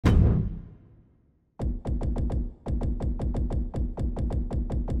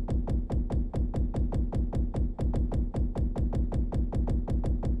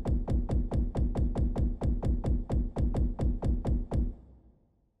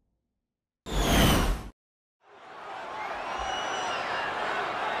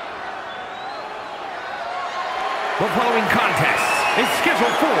The following contest is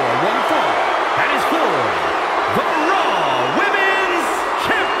scheduled for one fall. That is for the Raw Women's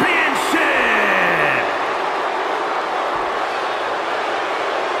Championship.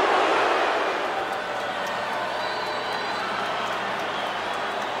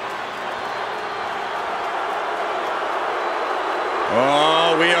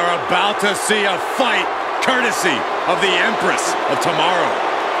 Oh, we are about to see a fight courtesy of the Empress of Tomorrow.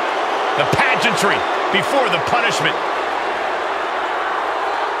 The pageantry before the punishment.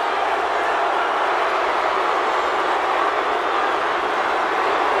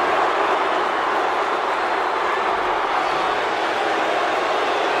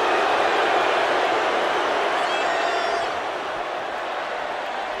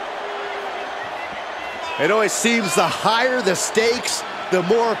 It always seems the higher the stakes, the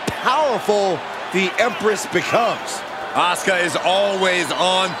more powerful the Empress becomes. Auska is always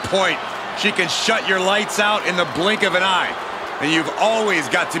on point. She can shut your lights out in the blink of an eye. And you've always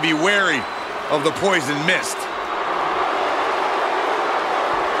got to be wary of the poison mist.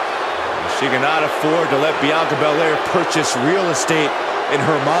 She cannot afford to let Bianca Belair purchase real estate in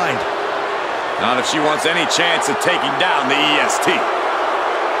her mind. Not if she wants any chance of taking down the EST.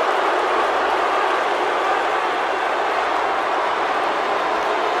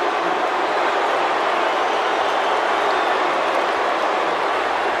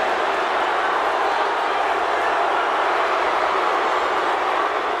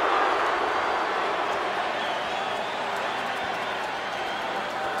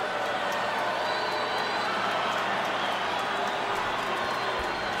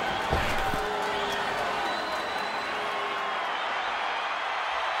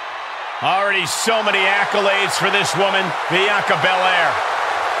 Already so many accolades for this woman, Bianca Belair.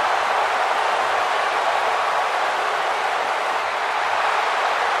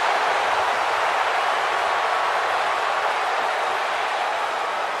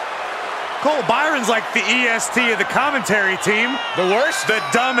 Cole Byron's like the EST of the commentary team. The worst, the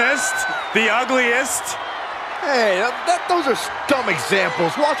dumbest, the ugliest. Hey, those are dumb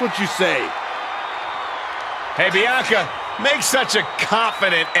examples. Watch what you say. Hey, Bianca, make such a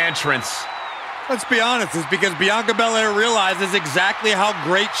confident entrance. Let's be honest, it's because Bianca Belair realizes exactly how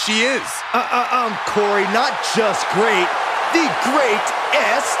great she is. Corey, not just great, the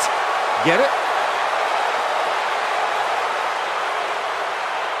greatest. Get it?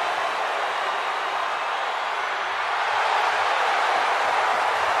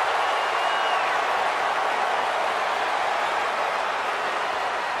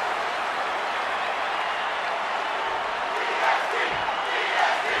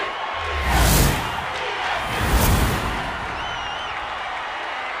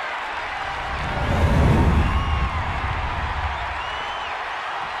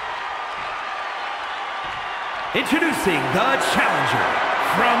 Introducing the challenger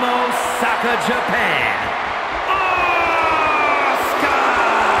from Osaka, Japan, Auska!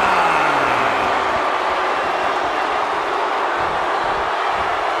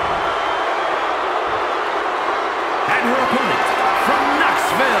 And her opponent from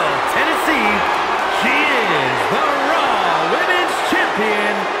Knoxville, Tennessee, she is the Raw Women's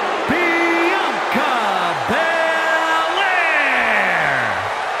Champion, Bianca Belair!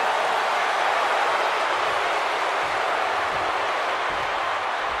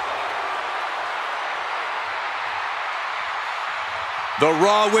 The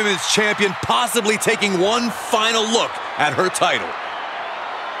Raw Women's Champion possibly taking one final look at her title.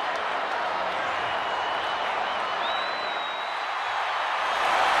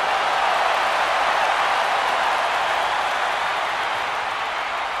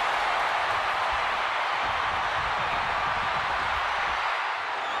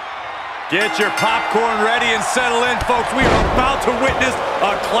 Get your popcorn ready and settle in, folks. We are about to witness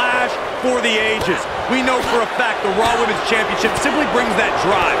a clash for the ages. We know for a fact the Raw Women's Championship simply brings that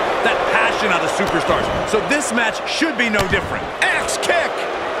drive, that passion out of superstars. So this match should be no different. Axe kick!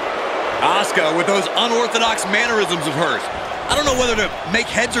 Auska with those unorthodox mannerisms of hers. I don't know whether to make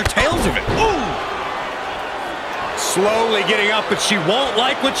heads or tails of it. Ooh! Slowly getting up, but she won't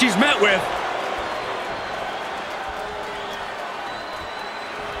like what she's met with.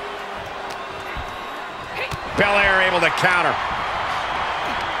 Belair able to counter.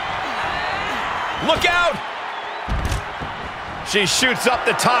 Look out! She shoots up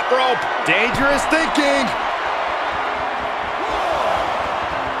the top rope. Dangerous thinking.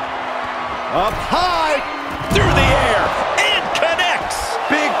 Up high. Through the air. And connects.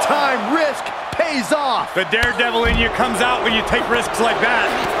 Big time risk pays off. The daredevil in you comes out when you take risks like that.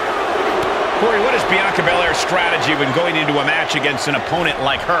 Corey, what is Bianca Belair's strategy when going into a match against an opponent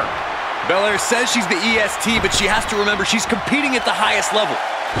like her? Belair says she's the EST, but she has to remember she's competing at the highest level.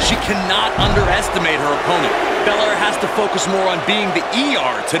 She cannot underestimate her opponent. Belair has to focus more on being the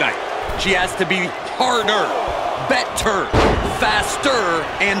ER tonight. She has to be harder, better, faster,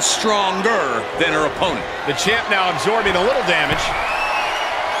 and stronger than her opponent. The champ now absorbing a little damage.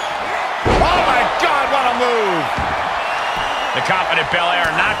 Oh my God, what a move! The confident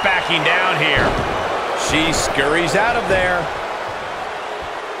Belair not backing down here. She scurries out of there.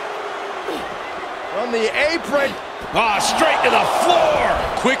 From the apron. Ah, straight to the floor.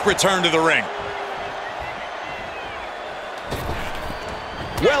 Quick return to the ring.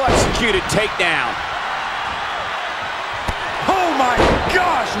 Well executed takedown. Oh my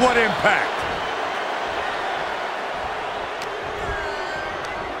gosh, what impact!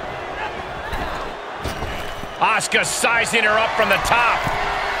 Auska sizing her up from the top.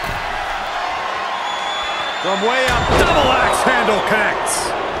 From way up, double axe handle connects.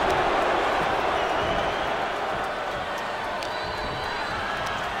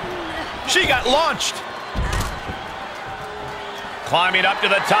 She got launched. Climbing up to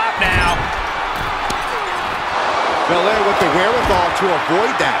the top now. Belair with the wherewithal to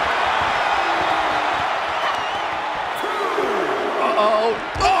avoid that. Uh-oh.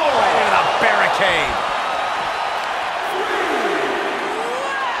 Oh, right into the barricade.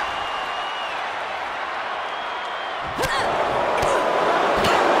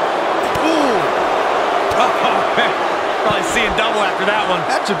 Probably seeing double after that one.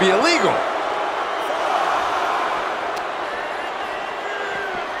 That should be illegal.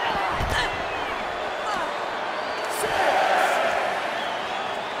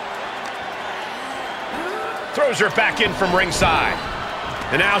 Throws her back in from ringside.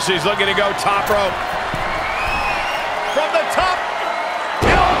 And now she's looking to go top rope. From the top.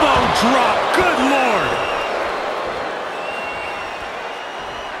 Elbow drop. Good Lord.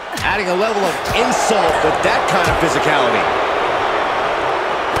 Adding a level of insult with that kind of physicality.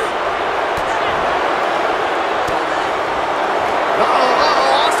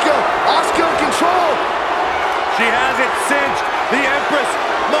 Auska in control. She has it cinched. The Empress,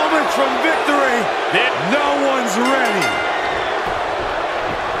 moments from victory. No one's ready.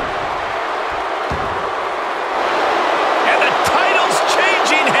 And the title's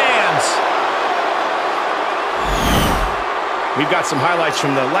changing hands. We've got some highlights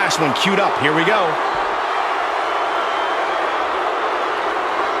from the last one queued up. Here we go.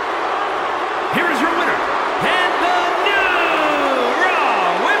 Here is your winner, and the new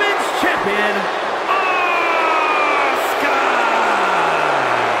Raw Women's Champion, Auska!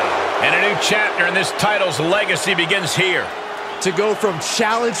 And a new chapter in this title's legacy begins here. To go from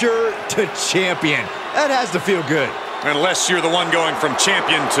challenger to champion. That has to feel good. Unless you're the one going from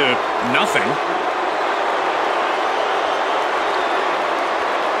champion to nothing.